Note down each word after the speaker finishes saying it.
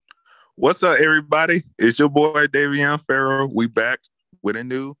What's up, everybody? It's your boy Davion Farrell. We back with a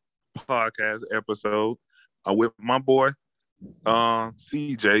new podcast episode with my boy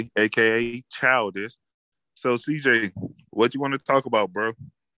CJ, aka Childish. So CJ, what you want to talk about, bro?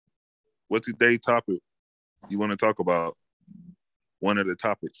 What's today's topic? You want to talk about one of the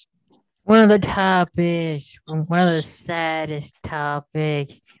topics? One of the topics, one of the saddest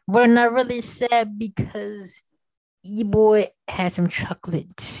topics. Well, not really sad because E-Boy had some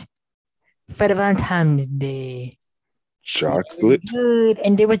chocolates for the Valentine's Day. It was Chocolate? good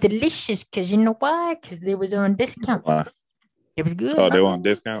and they were delicious because you know why? Because they was on discount. Uh, It was good, oh, they bro. on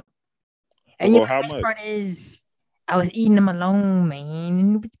discount. And you For know how the best much? part is I was eating them alone, man.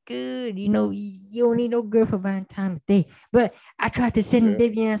 And it was good. You know, you don't need no girl for Valentine's Day. But I tried to send Yeah.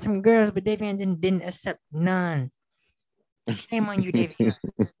 Davian some girls, but Davian didn't accept none. Shame on you, Davian.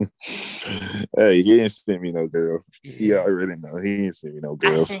 Hey, he ain't sent me no girl. He already know he ain't sent me no I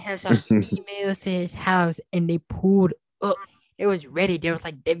girls. sent him some emails to his house and they pulled up. It was ready. They was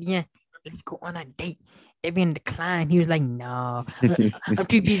like, Devian, let's go on a date. Devian declined. He was like, no, I'm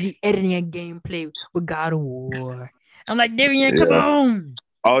too busy editing a gameplay with God of War. I'm like, Devian, come Yeah. on.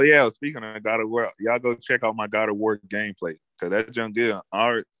 Oh yeah, speaking of God of War, y'all go check out my God of War gameplay because that's junk good.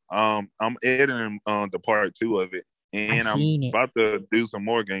 I'm editing the part 2 of it, I and I'm seen it. about to do some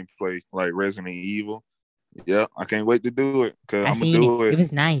more gameplay like Resident Evil. Yeah, I can't wait to do it because I I'm gonna seen it. do it. It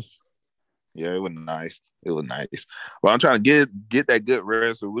was nice. Yeah, it was nice. It was nice. But I'm trying to get that good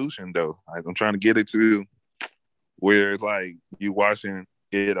resolution though. Like, I'm trying to get it to where it's like you watching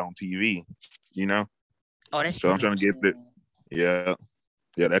it on TV. You know, Oh, that's so I'm good. trying to get it. Yeah,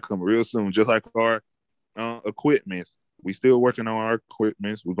 yeah, that come real soon. Just like our equipment. We still working on our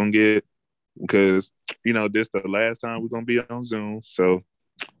equipment. We're gonna get because this the last time we're gonna be on Zoom. So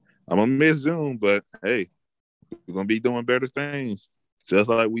I'm gonna miss Zoom, but hey, we're gonna be doing better things. Just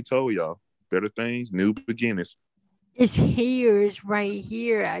like we told y'all. Better things, new beginnings. It's here. It's right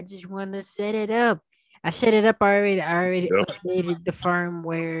here. I just want to set it up. I set it up already. I already Yep. updated the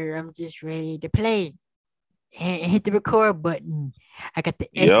firmware. I'm just ready to play. And hit the record button. I got the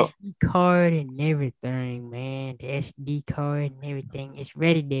Yep. SD card and everything, man. The SD card and everything. It's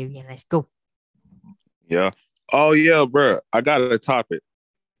ready, Davian. Let's go. Yeah. Oh yeah, bro. I got a topic.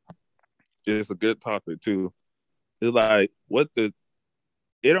 It's a good topic too. It's like what the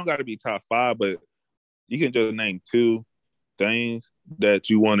it don't gotta be top five, but you can just name two things that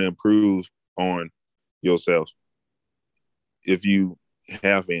you want to improve on yourself if you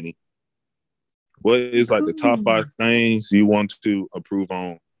have any. What is like the top Ooh. 5 things you want to improve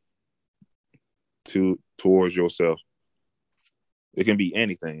on towards yourself? It can be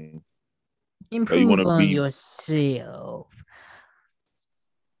anything. Or you want Improve to on be. yourself.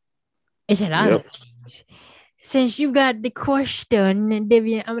 It's a lot Yep. of things. Since you got the question,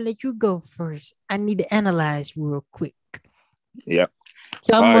 Davian, I'm gonna let you go first. I need to analyze real quick. Yep.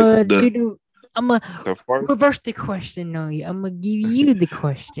 So All I'm right. gonna The do. I'm gonna the first reverse the question on you. I'm gonna give you the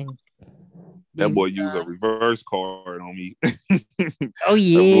question. that There we boy used a go. reverse card on me. Oh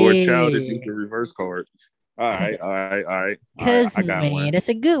The boy child that used yeah, a reverse card. All cause, right. All right. All right. All right. cause I got man, one. that's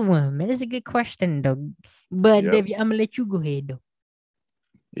a good one, man. That's a good question though. But Yep. David, I'm gonna let you go ahead though.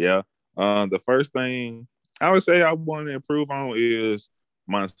 Yeah. The first thing I would say I want to improve on is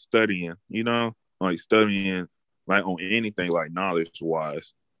my studying. Like studying like on anything like knowledge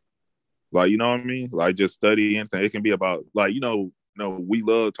wise. Like you know what I mean? Like just study anything. It can be about like we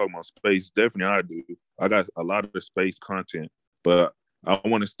love talking about space. Definitely I do. I got a lot of space content, but I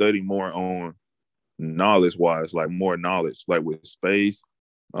want to study more on knowledge wise, like more knowledge, like with space,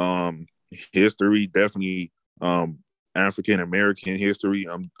 um, history, definitely African American history.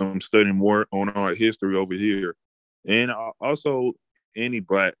 I'm studying more on our history over here, and also any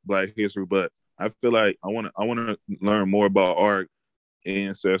black history. But I feel like I want to learn more about our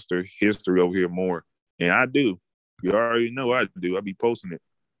ancestor history over here more, and I do. You already know I do. I be posting it,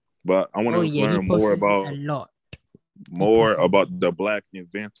 but I want Oh to yeah, he learn more posts it about a lot. He posts it. the black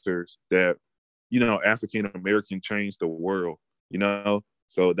inventors that African American changed the world.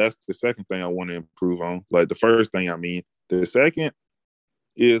 So that's the second thing I want to improve on. Like the first thing, I mean, the second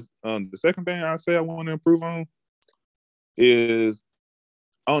thing I say I want to improve on is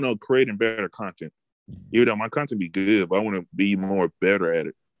I don't know, creating better content. Even though my content be good, but I want to be more better at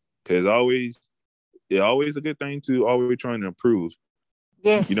it because it's always a good thing to always trying to improve.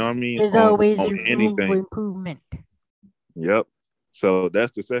 You know what I Yes, mean there's on always room for anything. improvement. Yep. So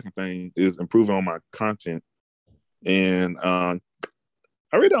that's the second thing is improving on my content. And I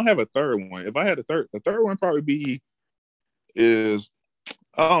really don't have a third one. If I had the third one probably be is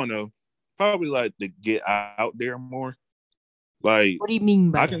I don't know, probably like to get out there more. Like What do you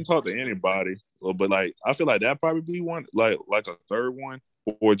mean by I that? can talk to anybody, but like I feel like that probably be one, like a third one,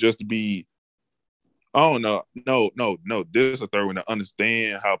 or just to be. Oh no. This is a third one to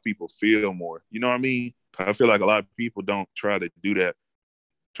understand how people feel more. You know what I mean? I feel like a lot of people don't try to do that,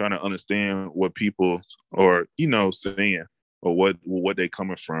 trying to understand what people are, saying or what they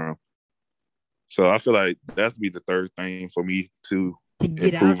coming from. So I feel like that's be the third thing for me to To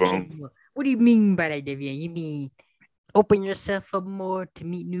get out improve there on. more. What do you mean by that, Devian? You mean open yourself up more to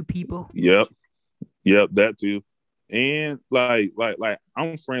meet new people? Yep, that too. And like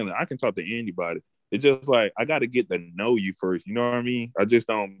I'm friendly. I can talk to anybody. It's just like I got to get to know you first. You know what I mean? I just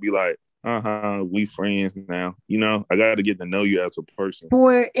don't be like, we friends now. I got to get to know you as a person.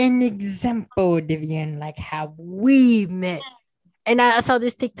 For an example, Devian, like how we met. And I saw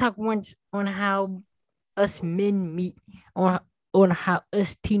this TikTok once on how us men meet, on how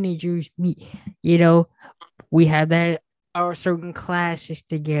us teenagers meet. You know, we have that our certain classes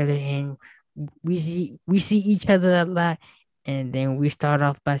together, and we see each other a lot. And then we start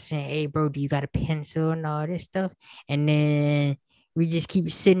off by saying, "Hey, bro, do you got a pencil and all this stuff?" And then we just keep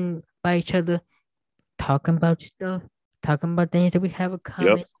sitting by each other, talking about stuff, talking about things that we have in Yep.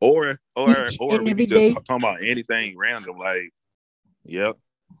 common Or each or and we every could just day. talk about anything random. Like, yep.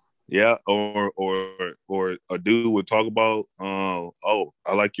 Yeah, or a dude would talk about, oh,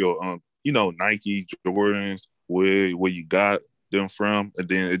 I like your Nike Jordans, where you got them from, and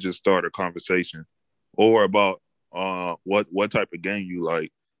then it just started a conversation, or about what type of game you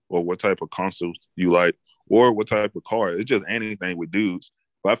like, or what type of consoles you like, or what type of car. It's just anything with dudes.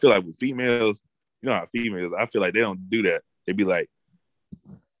 But I feel like with females, how females, I feel like they don't do that. They be like,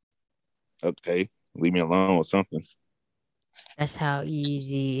 okay, leave me alone or something. That's how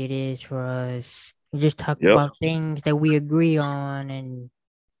easy it is for us. We just talk Yep. about things that we agree on and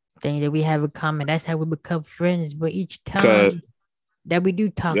things that we have in common. That's how we become friends. But each Cause time that we do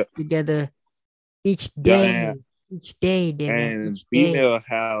talk yep, together, each yeah, day, each day, Devin, and each day. female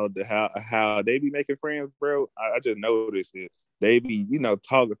how they be making friends, bro. I just noticed it. They be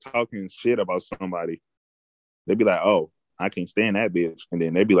talking shit about somebody. They be like, oh, I can't stand that bitch, and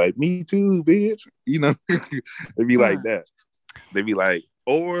then they be like, me too, bitch. They be like Hmm. that. They be like,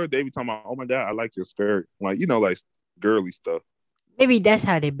 or they be talking about, oh my god, I like your skirt, like like girly stuff. Maybe that's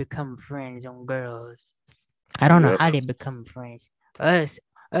how they become friends on girls. I don't know Yep, how they become friends. Us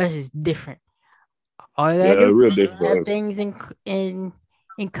is different. All you gotta yeah, do real is have different. things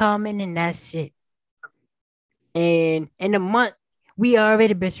in common, and that's it. And in a month, we are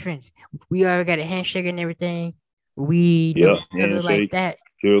already best friends. We already got a handshake and everything. We know Yep, each other like handshake, that.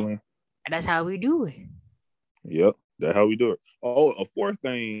 chilling. And that's how we do it. Yep, that's how we do it. Oh, a fourth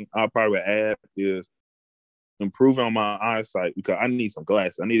thing I'll probably add is improving on my eyesight because I need some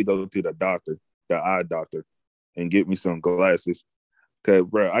glasses. I need to go to the eye doctor, and get me some glasses. Cause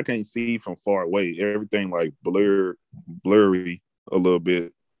bro, I can't see from far away. Everything like blurry a little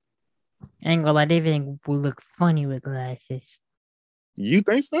bit. I ain't gonna lie, everything will look funny with glasses. You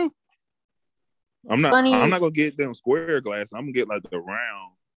think so? I'm Funny, not gonna get them square glasses. I'm gonna get like the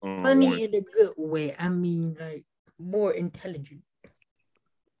round one. funny in a good way. I mean, like more intelligent.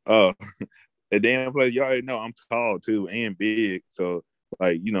 Uh, and then plus you already know I'm tall too and big, so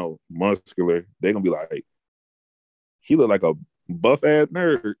like muscular. They gonna be like, he look like a buff ass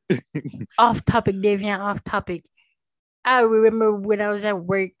nerd. Off topic, Davian, off topic. I remember when I was at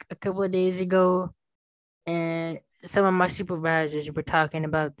work a couple of days ago, and some of my supervisors were talking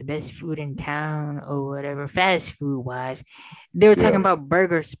about the best food in town or whatever, fast food wise. They were talking Yeah. about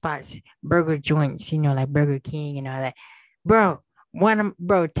burger spots, burger joints, like Burger King and all that. Bro,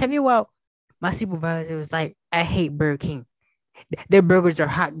 tell me what my supervisor was like. I hate Burger King. Their burgers are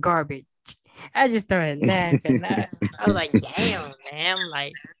hot garbage. I just started laughing. I was like, damn, man. I'm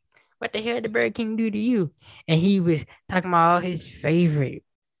like, what the hell did Burger King do to you? And he was talking about all his favorite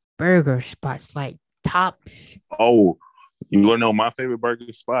burger spots, like Tops. Oh, you wanna know my favorite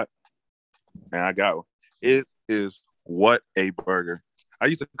burger spot? And I got one. It is What a Burger. I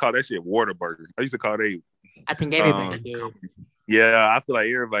used to call that shit Water Burger. I used to call they I think everybody did. company. Yeah, I feel like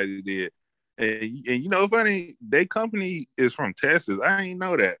everybody did. And funny, they company is from Texas. I ain't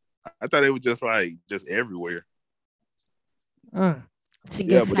know that. I thought it was just everywhere. It's a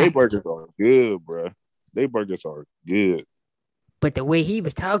good Yeah, but they fact. burgers are good, bro. They burgers are good. But the way he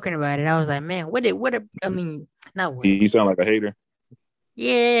was talking about it, I was like, man, I mean, not what. He sound like a hater.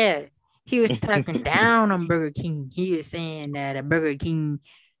 Yeah. He was talking down on Burger King. He was saying that a Burger King,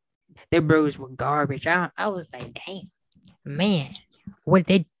 their burgers were garbage. I was like, dang, man,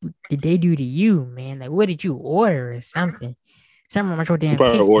 did they do to you, man? Like, what did you order or something? Something on your You damn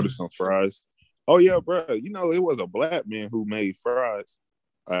probably taste. order some fries. Oh yeah, bro. You know, it was a black man who made fries,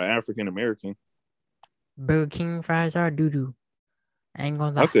 African American. Burger King fries are doo doo. I ain't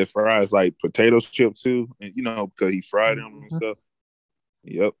gonna I lie. said fries like potato chip too, and you know because he fried them and Mhm. stuff.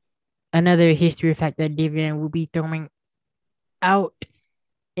 Yep, Another history fact that Davian will be throwing out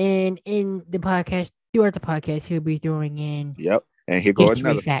and in the podcast, throughout the podcast, he'll be throwing in yep. And here go history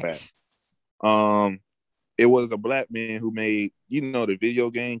another fact. facts. Um, it was a black man who made, you know, the video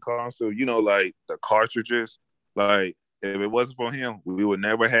game console, you know, like the cartridges. Like, if it wasn't for him, we would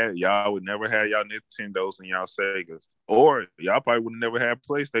never have, y'all would never have y'all Nintendos and y'all Segas. Or y'all probably would never have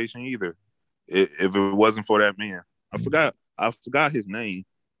PlayStation either. If it wasn't for that man. I forgot his name,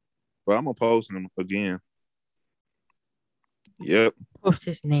 but I'm gonna post him again. Yep. Post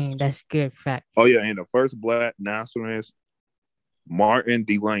his name. That's good fact. Oh yeah, and the first black nationalist, Martin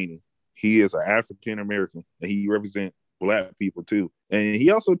Delaney. He is an African American, and he represents black people too. And he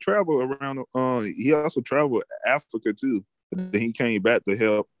also traveled around. He also traveled Africa too. But then he came back to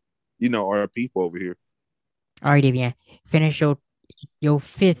help, you know, our people over here. All right, Davian. Finish your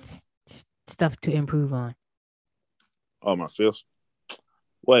fifth stuff to improve on. Oh, my fifth.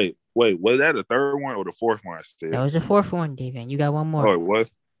 Wait, was that the third one or the fourth one I That said? was the fourth one, Davian. You got one more. Oh, it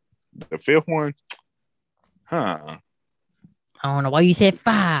was the fifth one, huh? I don't know why you said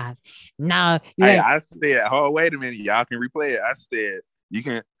five. Now you Hey, got I said, oh, wait a minute, y'all can replay it. I said you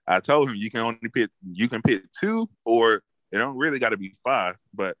can. I told him you can only pick. You can pick two, or it don't really got to be five.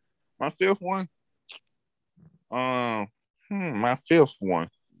 But my fifth one, my fifth one.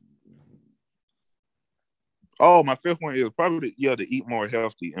 Oh, my fifth one is probably to eat more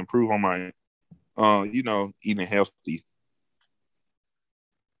healthy, improve on my, eating healthy.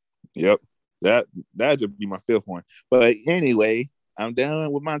 Yep, that would be my fifth one. But anyway, I'm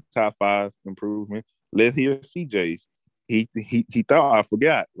done with my top five improvement. Let's hear CJ's. He thought I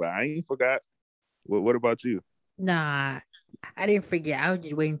forgot, but I ain't forgot. What about you? nah. I didn't forget. I was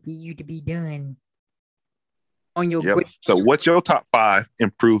just waiting for you to be done on your Yep. great So what's your top five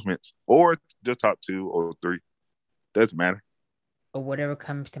improvements, or just top two or three? Doesn't matter. or whatever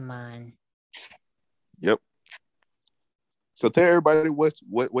comes to mind. Yep. So tell everybody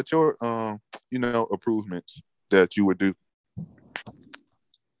what your improvements that you would do.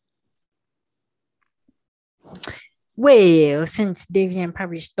 Well, since Davian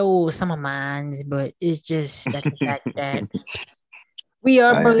probably stole some of mine, but it's just that the fact that we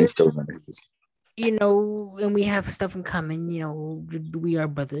are I ain't brothers, still gonna do this. and we have stuff in common, we are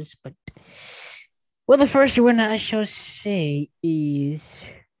brothers. But well, the first one I shall say is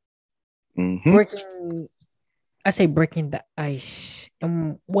breaking. I say breaking the ice,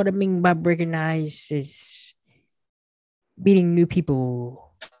 and what I mean by breaking the ice is meeting new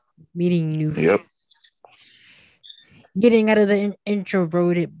people, meeting new, Yep. getting out of the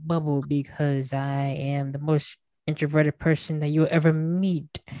introverted bubble because I am the most introverted person that you'll ever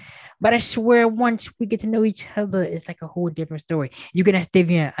meet. But I swear, once we get to know each other, it's like a whole different story. You can ask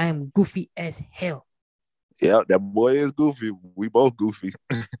Davian, I am goofy as hell. Yeah, that boy is goofy. We both goofy.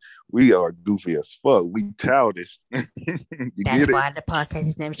 We are goofy as fuck. We childish. You That's get it? why the podcast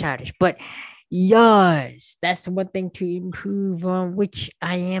is named Childish. But yes, that's one thing to improve on, which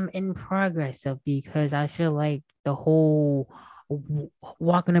I am in progress of because I feel like the whole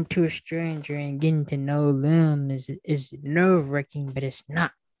walking up to a stranger and getting to know them is nerve wracking, but it's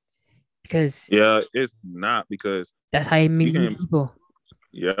not because Yeah, it's not because that's how you meet you new can. people.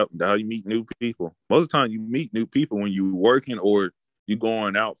 Yep, that's how you meet new people. Most of the time, you meet new people when you working or you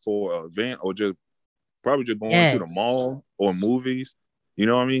going out for an event or just probably just going to the Yes. mall or movies. You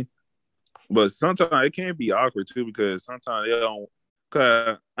know what I mean? But sometimes it can be awkward too because sometimes they don't.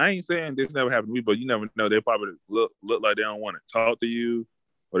 Cause I ain't saying this never happened to me, but you never know. They probably look like they don't want to talk to you,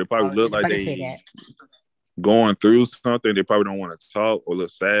 or they I probably was look just like about to say they that. going through something. They probably don't want to talk or look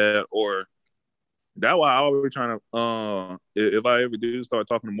sad, or that's why I always trying to. If I ever do start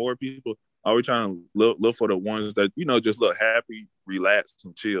talking to more people, I always trying to look for the ones that just look happy, relaxed,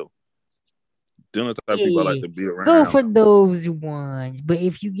 and chill. Them the type of people I like Yeah, to be go around. for those ones. But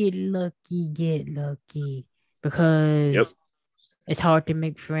if you get lucky Yep. because it's hard to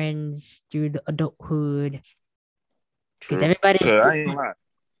make friends through the adulthood because True. everybody's Cause I ain't different. like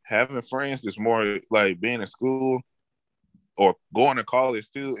having friends is more like being in school or going to college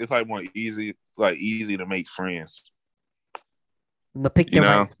too. It's like more easy to make friends. But pick You the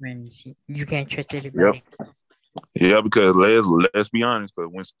right know. friends. You can't trust Yep. everybody Yeah, because let's be honest.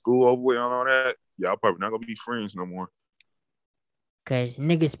 Because when school over with and all that, y'all probably not gonna be friends no more. because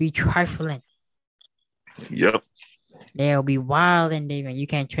niggas be trifling. Yep. They'll be wild and different. You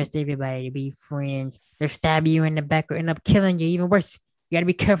can't trust everybody to be friends. They'll stab you in the back or end up killing you. Even worse, you gotta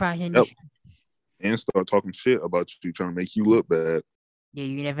be careful out here in Yep. this. and start talking shit about you, trying to make you look bad. Yeah,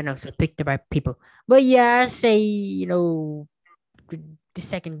 you never know. So pick the right people. But yeah, I say, the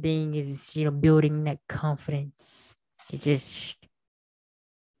second thing is, building that confidence. It just,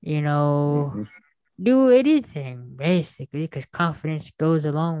 you know, Mm-hmm. do anything basically because confidence goes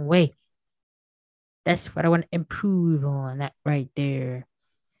a long way. That's what I want to improve on, that right there,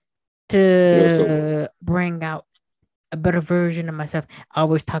 Yeah, so to bring out a better version of myself. I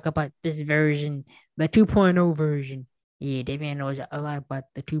always talk about this version, the 2.0 version. Yeah, David knows a lot about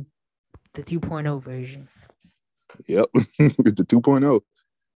the 2.0 version. yep, it's the 2.0.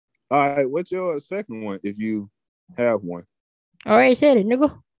 All right, what's your second one if you have one? All right, said it,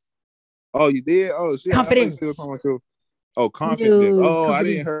 nigga. Oh, you did? Oh shit, I thought you still talking Confidence. about your confidence. No, Oh, I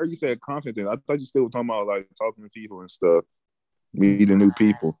didn't confidence. hear you said confidence. I thought you still were talking about like talking to people and stuff, meeting new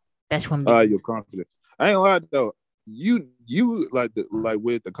people. That's one big. You're confident. I ain't lying though. You like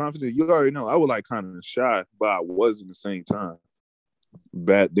with the confidence, you already know I was like kind of shy, but I was in the same time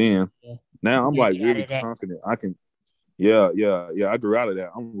back then. Yeah. Now I'm Yeah, like get out really of that. confident. I can yeah. I grew out of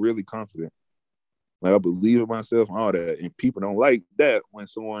that. I'm really confident. Like I believe in myself and all that. And people don't like that when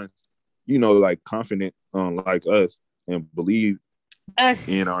someone's, like confident like us and believe in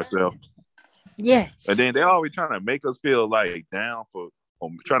Us. ourselves. And Yes. then they're always trying to make us feel like down for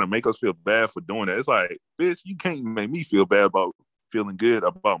trying to make us feel bad for doing that. It's like, bitch, you can't make me feel bad about feeling good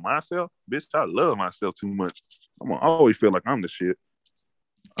about myself. Bitch, I love myself too much. I always feel like I'm the shit.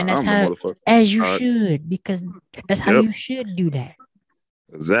 And that's I'm the how, motherfucker. as you All right. should, because that's how Yep. you should do that.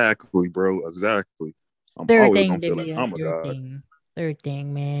 Exactly, bro. Exactly. I'm Third always thing, gonna feel like Divya. I'm a god. Third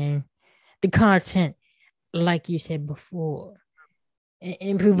thing, man. The content, like you said before,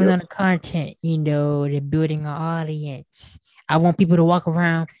 improving Yep. on the content, the building an audience. I want people to walk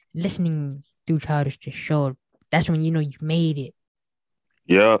around listening through Childish to show. That's when you know you made it.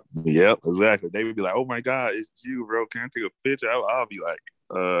 Yep, exactly. They would be like, "Oh my god, it's you, bro. Can I take a picture?" I'll be like,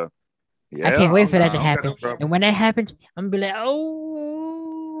 I yeah, can't wait I for that I to don't got no happen. problem." And when that happens, I'm gonna be like,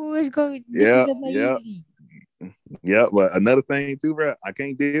 oh, let's go. This is Yeah, yeah, amazing. yeah. But another thing too, bro, I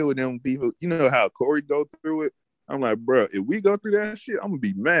can't deal with them people. You know how Corey go through it. I'm like, bro, if we go through that shit, I'm gonna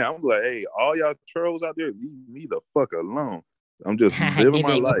be mad. I'm like, hey, all y'all trolls out there, leave me the fuck alone. I'm just living Divya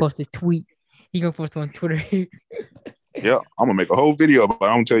my ain't gonna life. post a tweet. He gonna post on Twitter. Yeah, I'm gonna make a whole video, but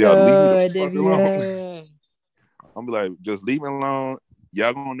I'm gonna tell y'all, leave me the Oh, fuck alone. Divya. I'm be like, just leave me alone.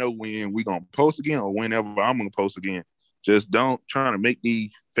 Y'all gonna know when we gonna post again or whenever I'm gonna post again. Just don't try to make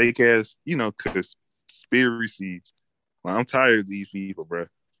these fake ass, conspiracies. Like, I'm tired of these people, bro.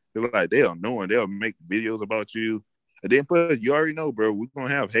 They're like, they'll make videos about you. And then plus you already know, bro, we're gonna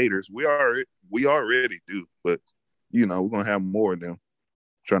have haters. We already do, but we're gonna have more of them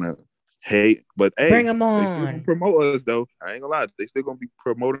trying to hate. But Bring hey, them they still gonna on. promote us though. I ain't gonna lie, they still gonna be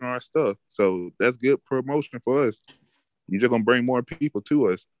promoting our stuff. So that's good promotion for us. You're just gonna bring more people to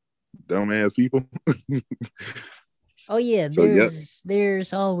us, dumbass people. Oh yeah, So yep.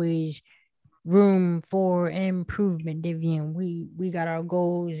 there's always room for improvement, Divian. We got our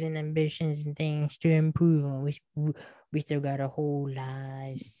goals and ambitions and things to improve on. We still got our whole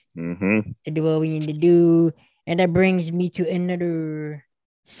lives Mm-hmm. to do what we need to do. And that brings me to another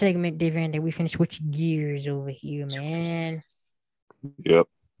segment, Divian, that we can switch gears over here, man. Yep.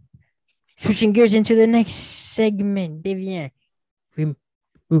 Switching gears into the next segment, Divian. We,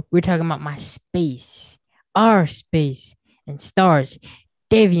 we're talking about my space, our space, and stars.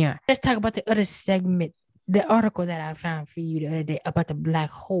 Davion, let's talk about the other segment, the article that I found for you the other day about the black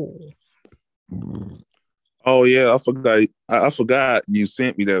hole. Oh yeah, I forgot. I forgot you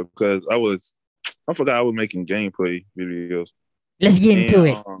sent me that because I forgot I was making gameplay videos Let's get and into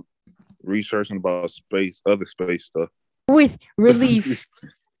it. researching about other space stuff. With relief,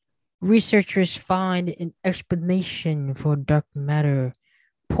 researchers find an explanation for dark matter,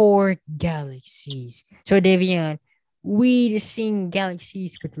 poor galaxies. So, Davion, we seen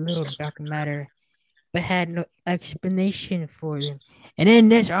galaxies with little dark matter, but had no explanation for them. And in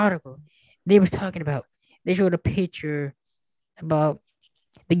this article, they was talking about, they showed a picture about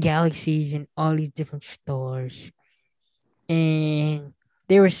the galaxies and all these different stars. And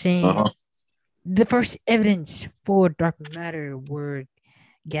they were saying Uh-huh. the first evidence for dark matter were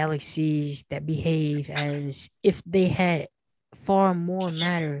galaxies that behave as if they had far more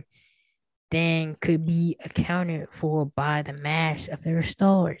matter than could be accounted for by the mass of their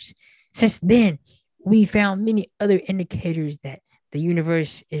stars. Since then, we found many other indicators that the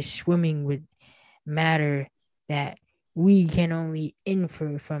universe is swimming with matter that we can only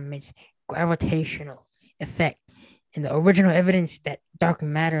infer from its gravitational effect. And the original evidence that dark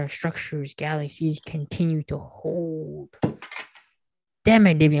matter structures galaxies continue to hold. Damn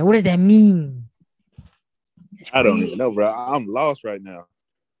it, Davian, what does that mean? It's I don't even crazy. know, bro. I'm lost right now.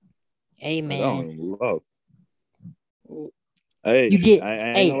 Hey Like, man, I'm lost. Hey, you get I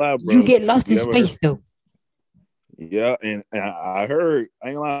ain't gonna hey, lie, you bro. get lost in You ever heard? space though. Yeah, and I heard. I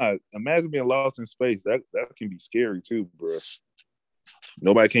ain't gonna lie. Imagine being lost in space. That can be scary too, bro.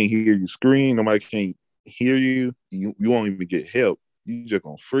 Nobody can hear you scream. Nobody can hear you. You won't even get help. You just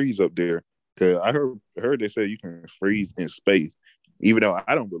gonna freeze up there. Cause I heard they say you can freeze in space. Even though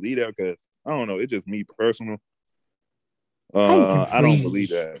I don't believe that, because I don't know. It's just me personal. How you can I don't believe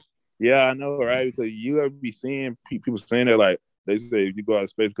freeze? that. Yeah, I know, right? Because you ever be seeing people saying that, like they say if you go out of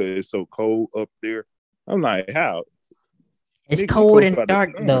space because it's so cold up there. I'm like, how? It's Nigga, we cold close and by the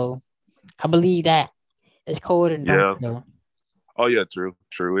dark sun. though. I believe that. It's cold and dark Yeah. though. Oh yeah, true.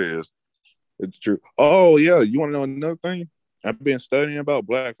 True is. It's true. Oh yeah, you want to know another thing? I've been studying about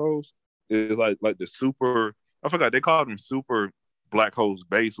black holes. It's like the super. I forgot they call them super black holes.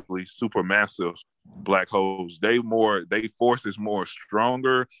 Basically, super massive black holes. They force is more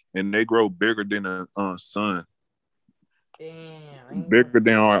stronger and they grow bigger than the sun, Damn. bigger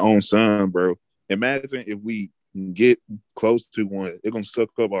than our own sun, bro. Imagine if we get close to one, it's gonna suck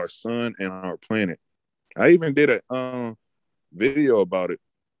up our sun and our planet. I even did a video about it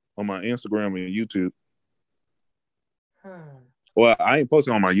on my Instagram and YouTube. Well, I ain't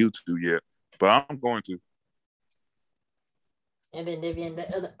posting on my YouTube yet, but I'm going to. And then in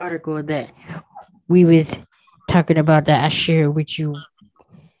the other article that we was talking about that I shared with you.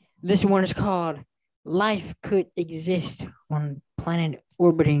 This one is called "Life Could Exist on Planet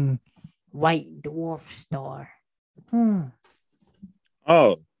Orbiting White Dwarf Star."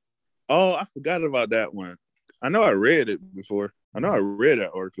 Oh, I forgot about that one. I know I read it before. I know I read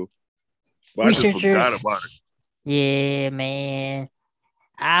that article, but I just forgot Researchers, about it. yeah, man.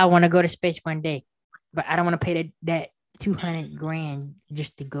 I want to go to space one day, but I don't want to pay that 200 grand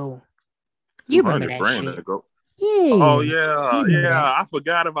just to go. You Two remember hundred that grand shit? to go. Oh Yeah, yeah, you remember yeah. that? I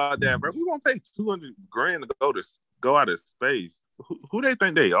forgot about that, bro. We gonna pay 200 grand to go out of space. Who they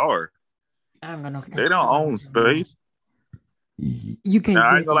think they are? I'm gonna They think don't you own space. you Now, can't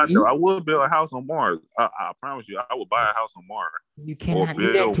I do ain't it to gonna lie though. me. I would build a house on Mars. I promise you, I would buy a house on Mars You or cannot do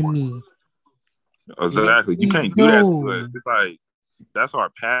that build to one. me. Let Exactly. You me can't do that to us. go. It's like that's our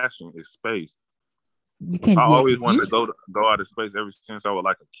passion is space. You can't I do that to always wanted me. to go out of space ever since I was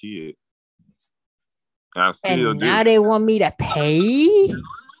like a kid. And I still And now do. they want me to pay.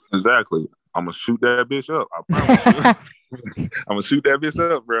 Exactly. I'm gonna shoot that bitch up. I promise you. I'm gonna shoot that bitch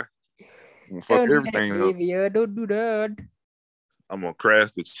up, bro. I'm gonna fuck Don't do that, everything up. Davia. Don't do that. I'm gonna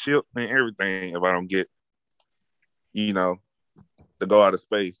crash the ship and everything if I don't get, you know, to go out of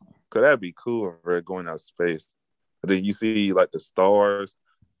space. Cause that'd be cool, bro, going out of space. But then you see like the stars.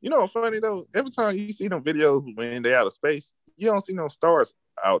 You know what's funny though? Every time you see them videos when they out of space, you don't see no stars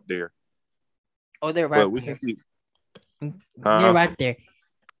out there. Oh, they're right But we can there. see They're right there.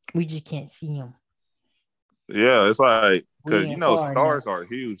 We just can't see them. yeah, it's like We because ain't far enough. stars are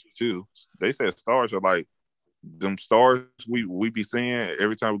huge too. They said stars are like them stars we be seeing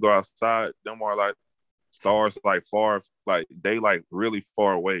every time we go outside. Them are like stars like far like they like really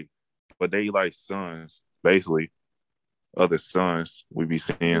far away, but they like suns basically. Other suns we be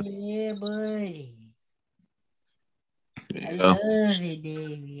seeing. Yeah, buddy. I Yeah. love it,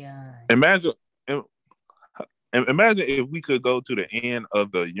 Davion. Imagine imagine if we could go to the end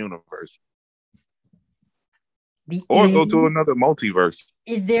of the universe The or go to end? another multiverse.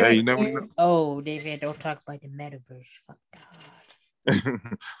 Is there Hey, an you never know. end? Oh, David, don't talk about the metaverse. Fuck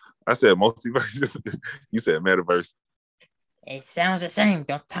God. I said multiverse. You said metaverse. It sounds the same.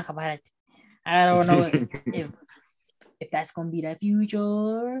 Don't talk about it. I don't know if that's gonna be the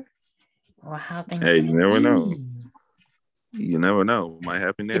future or how things Hey, you gonna never know. be. You never know. Might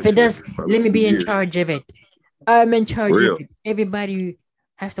happen If next it year. does, Probably let me be in 2 years. charge of it. I'm in charge For of real. it. Everybody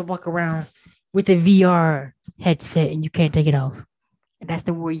has to walk around with a VR headset and you can't take it off. And that's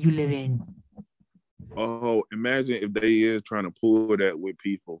the world you live in. Oh, imagine if they is trying to pull that with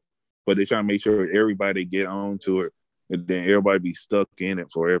people, but they trying to make sure everybody get on to it, and then everybody be stuck in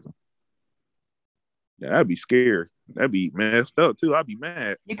it forever. Yeah, that'd be scary. That'd be messed up too. I'd be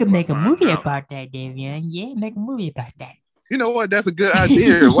mad You could if I make a find movie out. about that, Davian. Yeah, make a movie about that. You know what? That's a good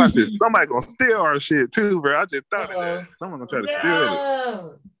idea. Watch this. Somebody gonna steal our shit too, bro. I just thought of that. Someone gonna try to steal it.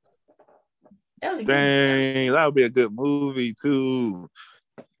 No. That was good. Dang, that would be a good movie too.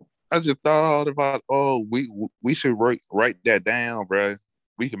 I just thought about, we should write that down, bro.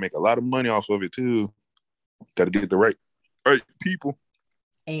 We can make a lot of money off of it too. Got to get the right people.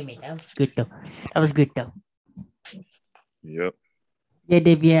 Amy, that was good though. That was good though. Yep. Yeah,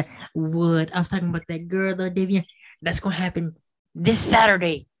 Davian. What? I was talking about that girl though, Davian. That's gonna happen this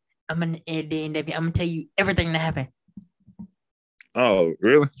Saturday. I'm gonna end the interview. I'm gonna tell you everything that happened. Oh,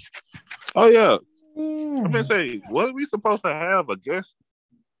 really? Oh yeah. Yeah. I'm gonna say, what are we supposed to have a guest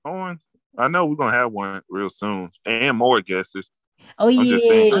on? I know we're gonna have one real soon, and more guests. Oh I'm just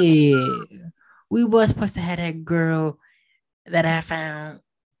saying. yeah. We was supposed to have that girl that I found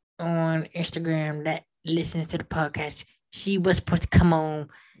on Instagram that listens to the podcast. She was supposed to come on.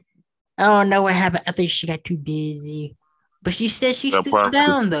 I don't know what happened. I think she got too busy. But she said she's That still probably.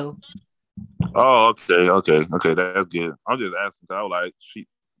 down though. Oh, okay. That's good. I'm just asking. I was like,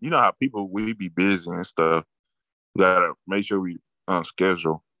 you know how people we be busy and stuff. We gotta make sure we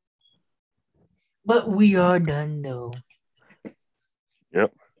schedule. But we are done though.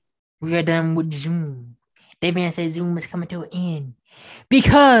 Yep. We are done with Zoom. Davian said Zoom is coming to an end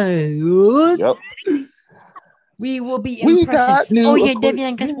because Yep. we will be in We person. got new Oh yeah, equipment.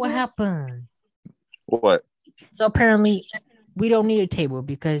 Davian, guess what happened? What? So apparently we don't need a table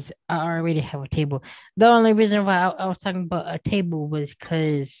because I already have a table. The only reason why I was talking about a table was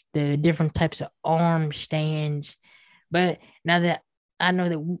because the different types of arm stands. But now that I know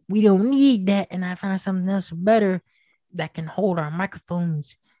that we don't need that, and I found something else better that can hold our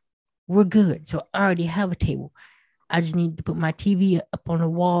microphones, we're good. So I already have a table. I just need to put my TV up on the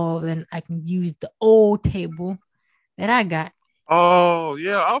wall, then I can use the old table that I got. Oh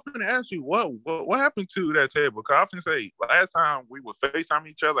yeah, I was gonna ask you what happened to that table? Cause I was gonna say last time we would FaceTime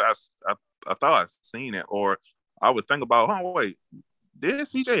each other, I thought I seen it, or I would think about, oh wait, did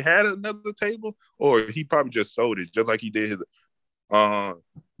CJ had another table, or he probably just sold it, just like he did his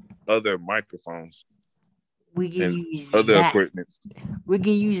other microphones We can and use other that. equipment. We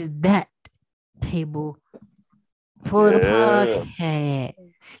can use that table for the podcast.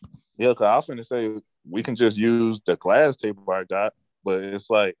 Yeah, cause I was gonna say we can just use the glass table I got, but it's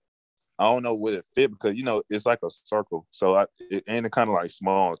like I don't know where it fit because it's like a circle, so and it kind of like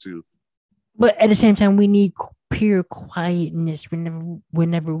small too. But at the same time, we need pure quietness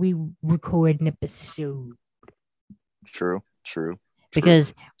whenever we record an episode. True.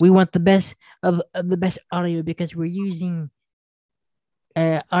 Because we want the best of the best audio because we're using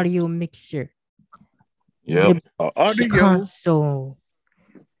an audio mixer. Yeah, The audio. console.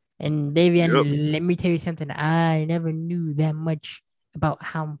 And Davian, Yep. let me tell you something. I never knew that much about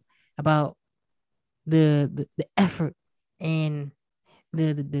the effort and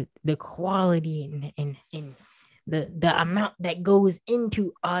the quality and the amount that goes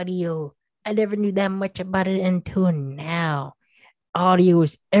into audio. I never knew that much about it until now. Audio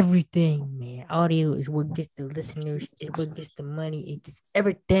is everything, man. Audio is what gets the listeners, it's what gets the money, it gets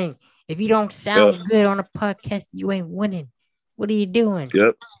everything. If you don't sound good on a podcast, you ain't winning. What are you doing?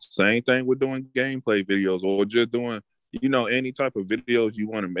 Yep. Same thing with doing gameplay videos or just doing, any type of videos you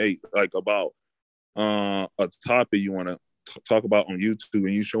want to make, like about a topic you want to talk about on YouTube,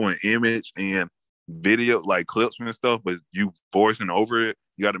 and you show an image and video, like clips and stuff, but you voicing over it.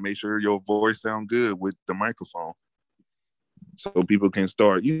 You got to make sure your voice sound good with the microphone, so people can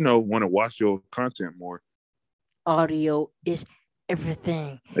start, want to watch your content more. Audio is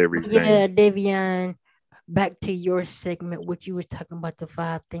everything. Everything. Yeah, Davian, back to your segment, what you was talking about, the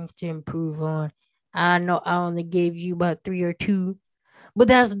 5 things to improve on. I know I only gave you about 3 or 2, but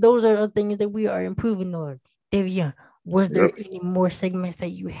those are the things that we are improving on. Davian, was there any more segments that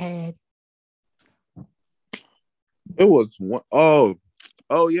you had? It was one. Oh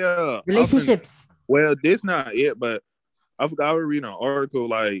yeah. Relationships. Well, this not it, but I forgot I was reading an article,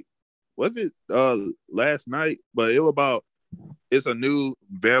 like, was it last night? But it was about, it's a new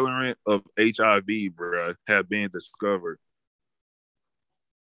variant of HIV, bro, have been discovered.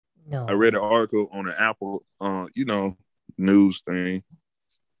 No. I read an article on the Apple news thing.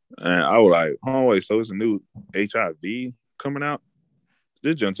 And I was like, oh wait, so it's a new HIV coming out?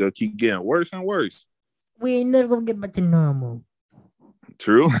 This junk just keep getting worse and worse. We ain't never gonna get back to normal.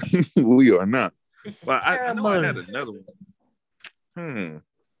 True. We are not. But I know I had another one.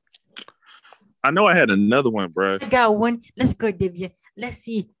 I know I had another one, bro. I got one. Let's go, Divya. Let's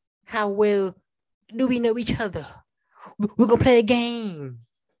see how well do we know each other. We're gonna play a game.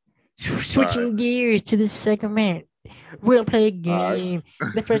 Switching gears to this segment. We're gonna play a game.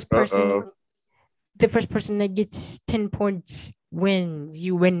 Right. The first person that gets 10 points wins.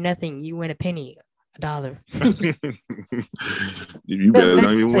 You win nothing. You win a penny, $1. You better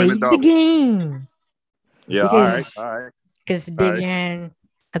not even win $1. The game. Yeah, because, all right. Because Davian,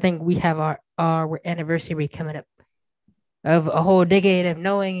 I think we have our anniversary coming up of a whole decade of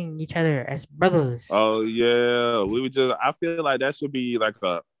knowing each other as brothers. Oh yeah, I feel like that should be like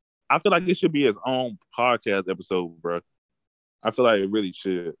I feel like it should be its own podcast episode, bro. I feel like it really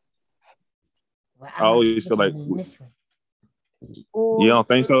should. Well, I always feel like this one. Or You don't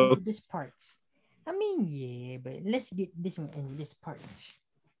think so? this part. I mean, yeah, but let's get this one in this part.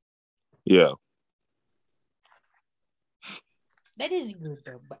 Yeah. That is good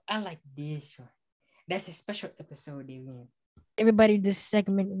though, but I like this one. That's a special episode, Davian. Everybody, this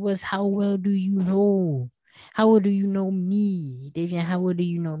segment was how well do you know? How well do you know me? Davian, how well do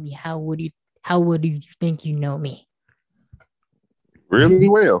you know me? How well do you think you know me? Really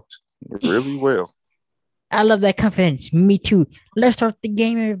well. Really well. I love that confidence. Me too. Let's start the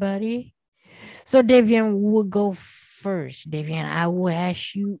game, everybody. So Davian will go first. Davian, I will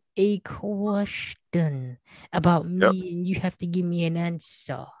ask you a question about me, Yep. and you have to give me an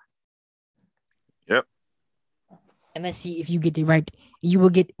answer. Yep. And let's see if you get it right. You will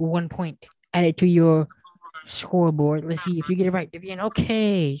get 1 point added to your scoreboard. Let's see if you get it right, Davian.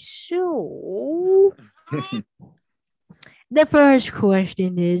 Okay, so the first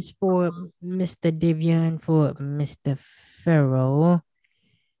question is for Mr. Davian, for Mr. Farrell.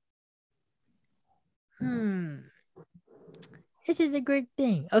 This is a great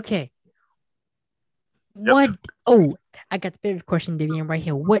thing. Okay. Yep. What? Oh, I got the favorite question, Davian, right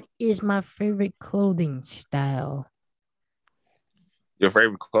here. What is my favorite clothing style? Your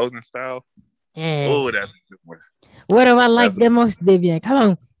favorite clothing style? Yeah. Oh, that's a good one. What do I like the most, Davian? Come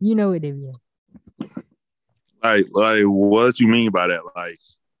on, you know it, Davian. Like, what you mean by that? Like,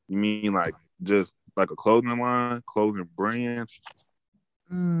 you mean like just like a clothing line, clothing brand?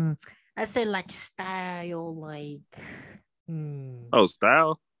 I say like style, like. Oh,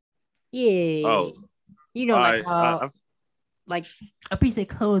 style? Yeah. Oh, You know, like I like a piece of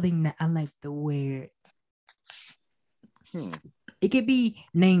clothing that I like to wear. It could be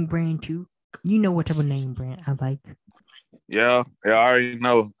name brand too. You know what type of name brand I like. Yeah, I already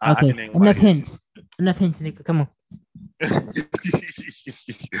know. Okay, I can name enough hints. Enough hints, nigga. Come on.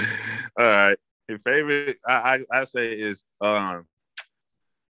 All right. Your favorite, I say is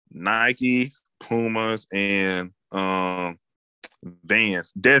Nike, Pumas, and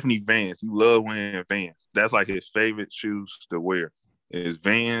Vans. Definitely Vans. You love wearing Vans. That's like his favorite shoes to wear. Is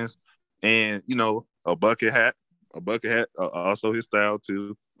Vans, and a bucket hat. A bucket hat, also his style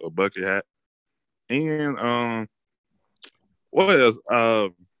too. A bucket hat, and what else?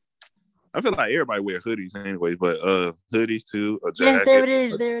 I feel like everybody wear hoodies anyway, but hoodies too, a jacket. Yes, there it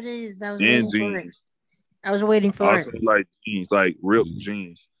is. There it is. I was waiting for it. I was waiting for also, it. like jeans, like ripped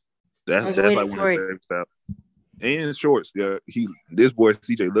jeans. That's like one of his favorite styles. And shorts. Yeah, this boy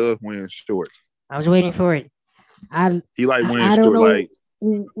CJ loves wearing shorts. I was waiting for it. He like wearing I don't shorts.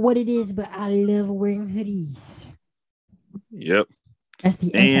 know Like what it is, but I love wearing hoodies. Yep. That's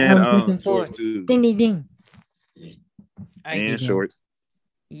the answer I was looking for. Too. Ding ding ding. And shorts.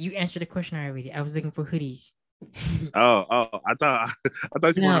 You answered the question already. I was looking for hoodies. Oh, I thought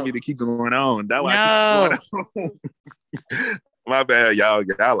you wanted me to keep going on. That's why I keep going on. My bad, y'all.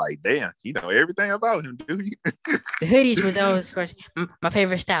 Y'all like, damn, you know everything about him, do you? The hoodies was always, of course, my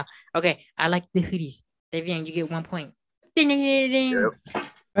favorite style. Okay, I like the hoodies. Davian, you get 1 point. Ding ding ding ding. Yep. All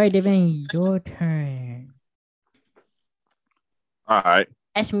right, Davian, your turn. All right.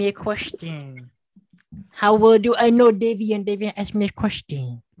 Ask me a question. How well do I know Davian? Davian, ask me a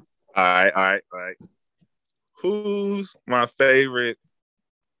question. All right. Who's my favorite?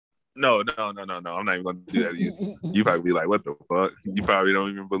 No. I'm not even gonna do that to you. You probably be like, what the fuck? You probably don't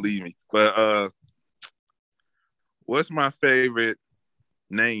even believe me. But what's my favorite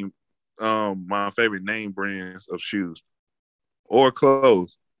name? My favorite name brands of shoes or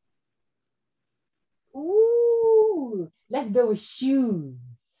clothes. Ooh, let's go with shoes.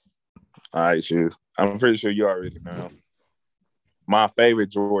 All right, shoes. I'm pretty sure you already know. My favorite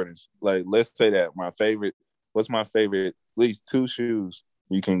Jordans. Like, let's say that my favorite. What's my favorite? At least 2 shoes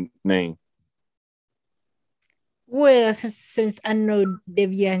you can name. Well, since I know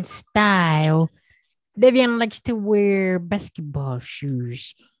Davian's style, Davian likes to wear basketball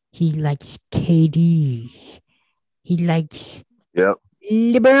shoes. He likes KD. He likes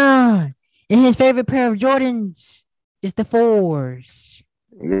LeBron. And his favorite pair of Jordans is the 4s.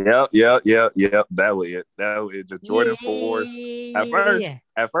 Yep. That was it. The Jordan 4s.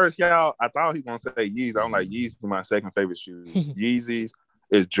 At first, y'all, I thought he was gonna say Yeezys. I'm like, Yeezys is my second favorite shoes. Yeezys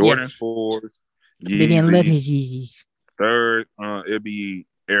is Jordan 4s. They didn't love his Yeezys. Third, it'd be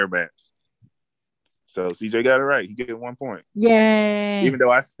Air Max. So CJ got it right. He get 1 point. Yeah. Even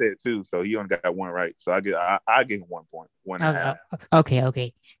though I said 2, so he only got 1 right. So I get 1 point. 1.5.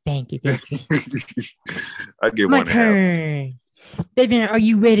 Okay. Thank you. I get my 1.5. turn. Davian, are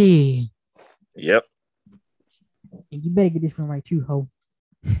you ready? Yep. You better get this one right too, ho.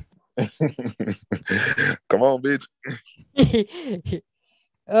 Come on, bitch.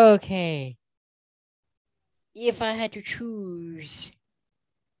 Okay. If I had to choose,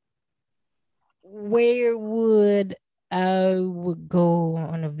 where would I would go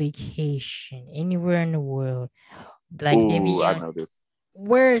on a vacation? Anywhere in the world. Like Oh, I Devian, know this.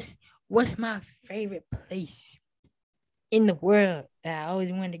 what's my favorite place in the world that I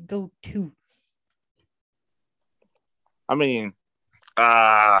always wanted to go to? I mean,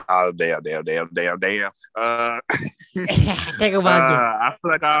 damn. Take a guess. I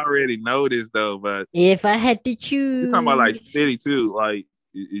feel like I already know this though, but If I had to you're talking about like choose, city too. Like,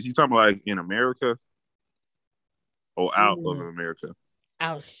 is you talking about like in America or out of ooh, America?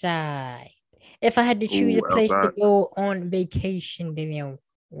 outside. If I had to choose a Oh, place to outside go on vacation, Devian,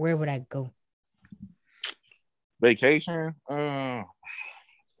 where would I go? vacation.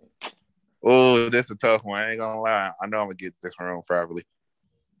 Oh, that's a tough one. I ain't gonna lie. I know I'm gonna get this wrong probably.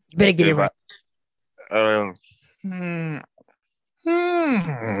 You better get it If right. I, hmm,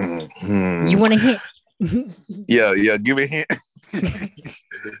 You want to hint? yeah. Give me a hint.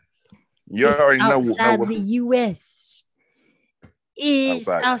 You It's already outside know the U.S. It's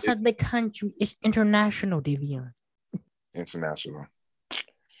outside. It's outside the country. It's international, Devion. international.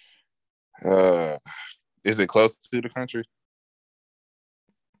 Uh, is it close to the country?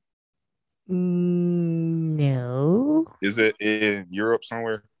 No. Is it in Europe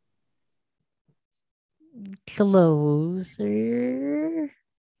somewhere? Closer.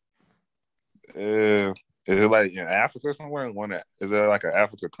 Is it like in Africa somewhere? Is it like an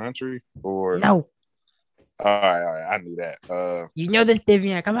Africa country or? No. All right. I knew that. You know this,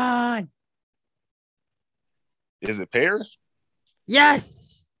 Devion. Come on. Is it Paris?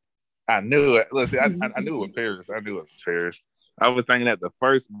 Yes. I knew it. Listen, I knew it was Paris. I knew it was Paris. I was thinking that the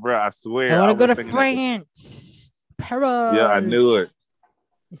first, bro. I I swear, want I to go was to thinking that. France. Yeah, I Paris. knew it.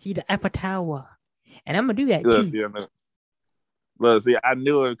 See the Eiffel Tower. And I'm going to do that Look, too. see, I knew. Look, see, I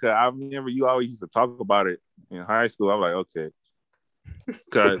knew it because I remember you always used to talk about it in high school. I'm like, okay,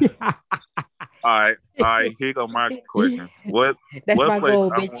 because all right. Here go my question. That's What my place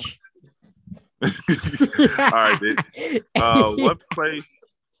goal, I want? bitch. All right, bitch. What place?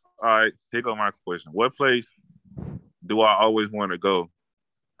 All right, here go my question. What place do I always want to go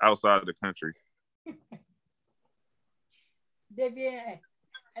outside the country? Devian,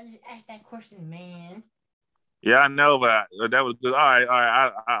 I just asked that question, man. Yeah, I know, but that was good. All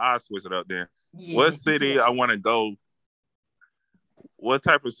right. I'll switch it up then. Yeah, What switch it city up. I want to go? What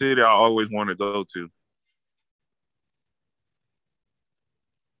type of city I always want to go to?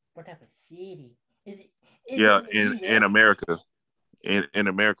 What type of city? Is Yeah, it in the in US? America, in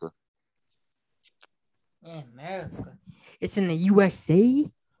America. In America. It's in the USA?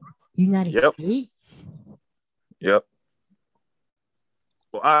 United Yep, States? yep.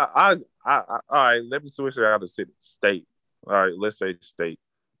 Well, all right. Let me switch it out to city, state. All right, let's say state.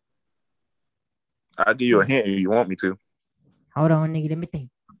 I'll give you a hint if you want me to. Hold on, nigga. Let me think.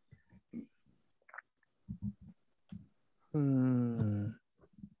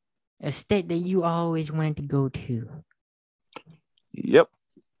 A state that you always wanted to go to. Yep.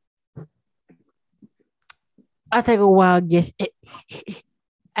 I'll take a wild guess.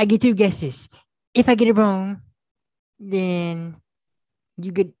 I get two guesses. If I get it wrong, then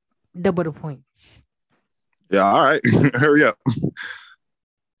you get double the points. Yeah. All right. Hurry up.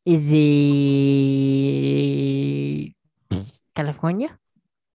 Is it California?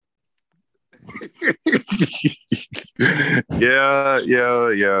 Yeah.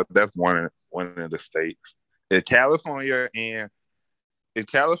 That's one of the states. It's California and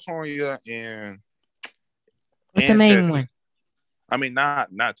What's the main Texas. one? I mean, not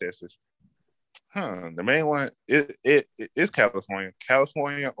Texas. The main one is California.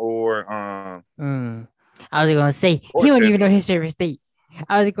 California or I was gonna say he don't even know Texas. his favorite state.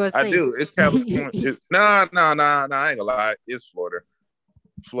 I was gonna I say do. It's California. No. I ain't gonna lie. It's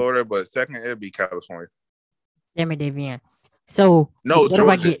Florida, but second it'd be California. damn it, Davian. So No, what do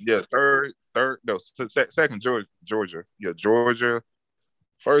I Georgia. get? Yeah, third. No, second Georgia. Yeah, Georgia.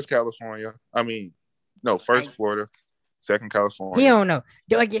 First California. I mean, no, first Florida. Second He California. don't know.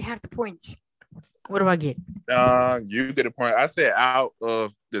 Do I get half the points? What do I get? You get a point. I said out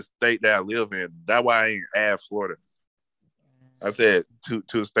of the state that I live in. That's why I ain't add Florida. I said to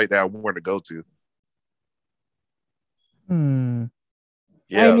a state that I want to go to.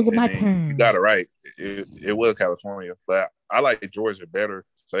 Yeah, All right, nigga, my and turn. you got it right. It was California, but I like Georgia better.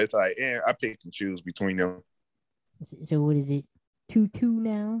 So it's like, I pick and choose between them. So what is it? 2-2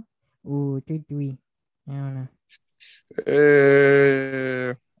 now? Or 3-3? I don't know.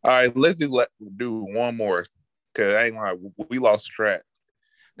 All right, let's do one more because I ain't like we lost track.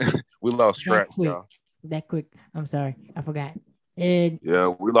 We lost track, y'all. That quick. I'm sorry, I forgot. And yeah,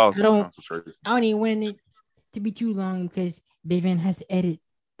 we lost I don't concentration. even win it. to be too long because Davian has to edit.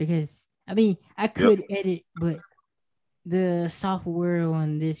 Because I mean, I Yep. could edit, but the software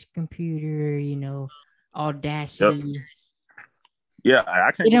on this computer, Audacity, Yeah,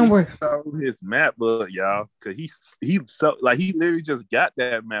 I can't it don't believe he work. sold his MacBook, y'all, because he so like he literally just got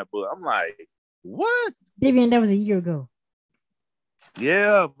that MacBook. I'm like, what? Davian, that was a year ago.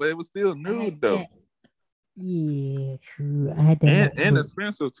 Yeah, but it was still I new had though, that. Yeah, true. I had that. and MacBook.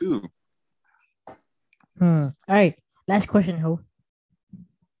 expensive too. All right, last question, Ho.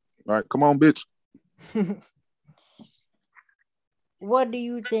 All right, come on, bitch. What do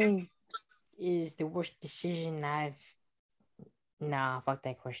you think is the worst decision I've? Nah, fuck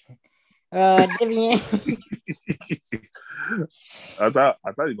that question. Davian. I thought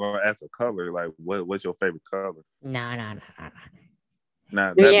you were gonna ask a color. Like, what's your favorite color? No.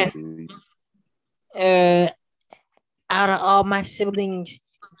 Nah, that'd Yeah. be too easy. Out of all my siblings,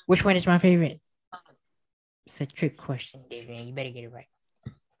 which one is my favorite? It's a trick question, Davian. You better get it right.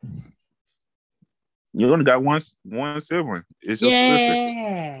 You only got one sibling. It's your sister.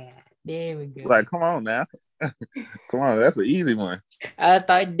 Yeah, there we go. Like, come on now. Come on, that's an easy one. I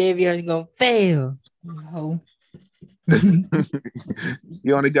thought Davian was gonna fail. No.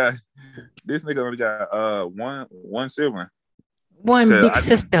 You only got this nigga only got one sibling. One 'Cause big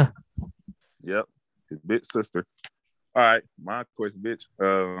sister. Yep, his big sister. All right, my question, bitch.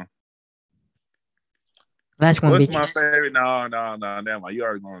 Last one, What's bitch. my favorite? No, never mind. You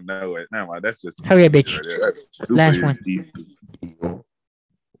already gonna know it. Never mind. That's just Hurry up, bitch. right there. That's super Last one. easy.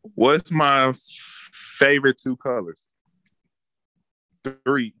 What's my favorite two colors?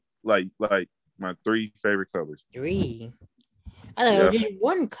 Three, like my three favorite colors. 3. I thought it was just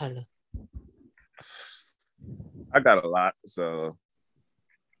one color. I got a lot, so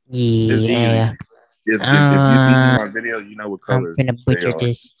Yeah. if you see my video, you know what I'm colors finna butcher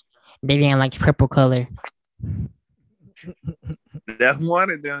this. Davian likes purple color. That's one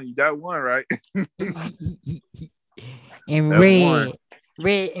of them. You got one right. And That's one.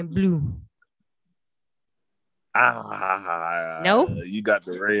 red and blue. No? You got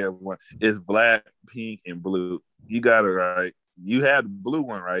the red one. It's black, pink, and blue. You got it right. You had the blue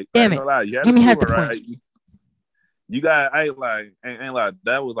one right. Damn I ain't gonna lie. You had Give the me blue half the one point. right. You got ain't like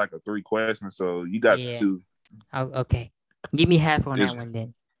that was like a 3 questions, so you got 2. Oh, okay. Give me half on that one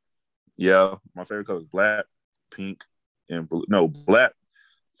then. Yeah, my favorite color is black, pink, and blue. No, black.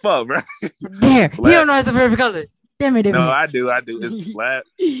 Fuck, right? There. Black. You don't know it's a favorite color. Damn it. No, I do. It's black.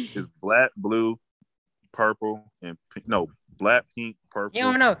 It's black, blue, purple, and pink. No, black, pink, purple. You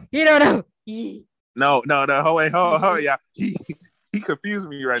don't know. No. Hold on, y'all. He confused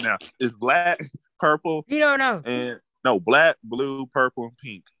me right now. It's black, purple. You don't know. And no, black, blue, purple, and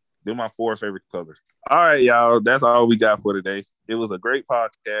pink. They're my 4 favorite colors. All right, y'all. That's all we got for today. It was a great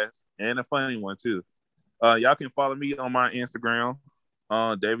podcast and a funny one too. Y'all can follow me on my Instagram,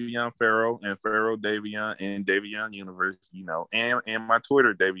 Davion Pharaoh and Pharaoh Davion and Davion Universe, and my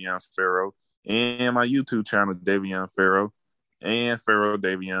Twitter, Davion Pharaoh, and my YouTube channel, Davion Pharaoh and Pharaoh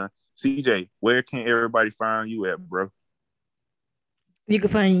Davion. CJ, where can everybody find you at, bro? You can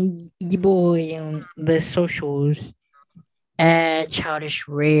find your boy on the socials at Childish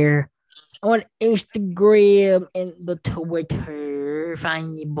Rare on Instagram and the Twitter.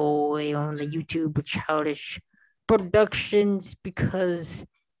 Find your boy on the YouTube with Childish Productions because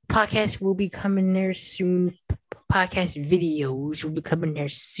podcasts will be coming there soon. Podcast videos will be coming there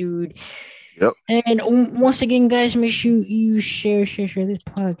soon. Yep. And once again, guys, make sure you share this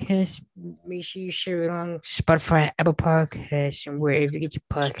podcast. Make sure you share it on Spotify, Apple Podcasts, and wherever you get your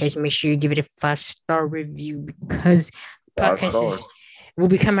podcast. Make sure you give it a 5-star review because podcasts will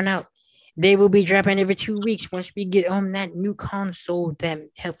be coming out. They will be dropping every 2 weeks once we get on that new console that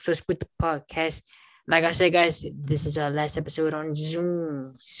helps us with the podcast. Like I said, guys, this is our last episode on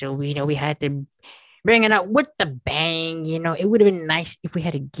Zoom. So we had to bring it out with the bang. It would have been nice if we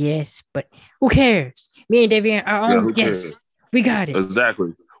had a guest, but who cares? Me and Davian, our own guests. We got it.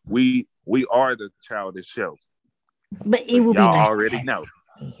 Exactly. We are the Childish Show. But it will be nice. Y'all already know.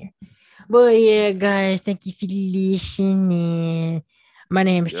 But yeah, guys, thank you for listening. My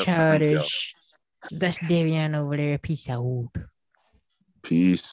name is Childish. That's Davian over there. Peace out. Peace.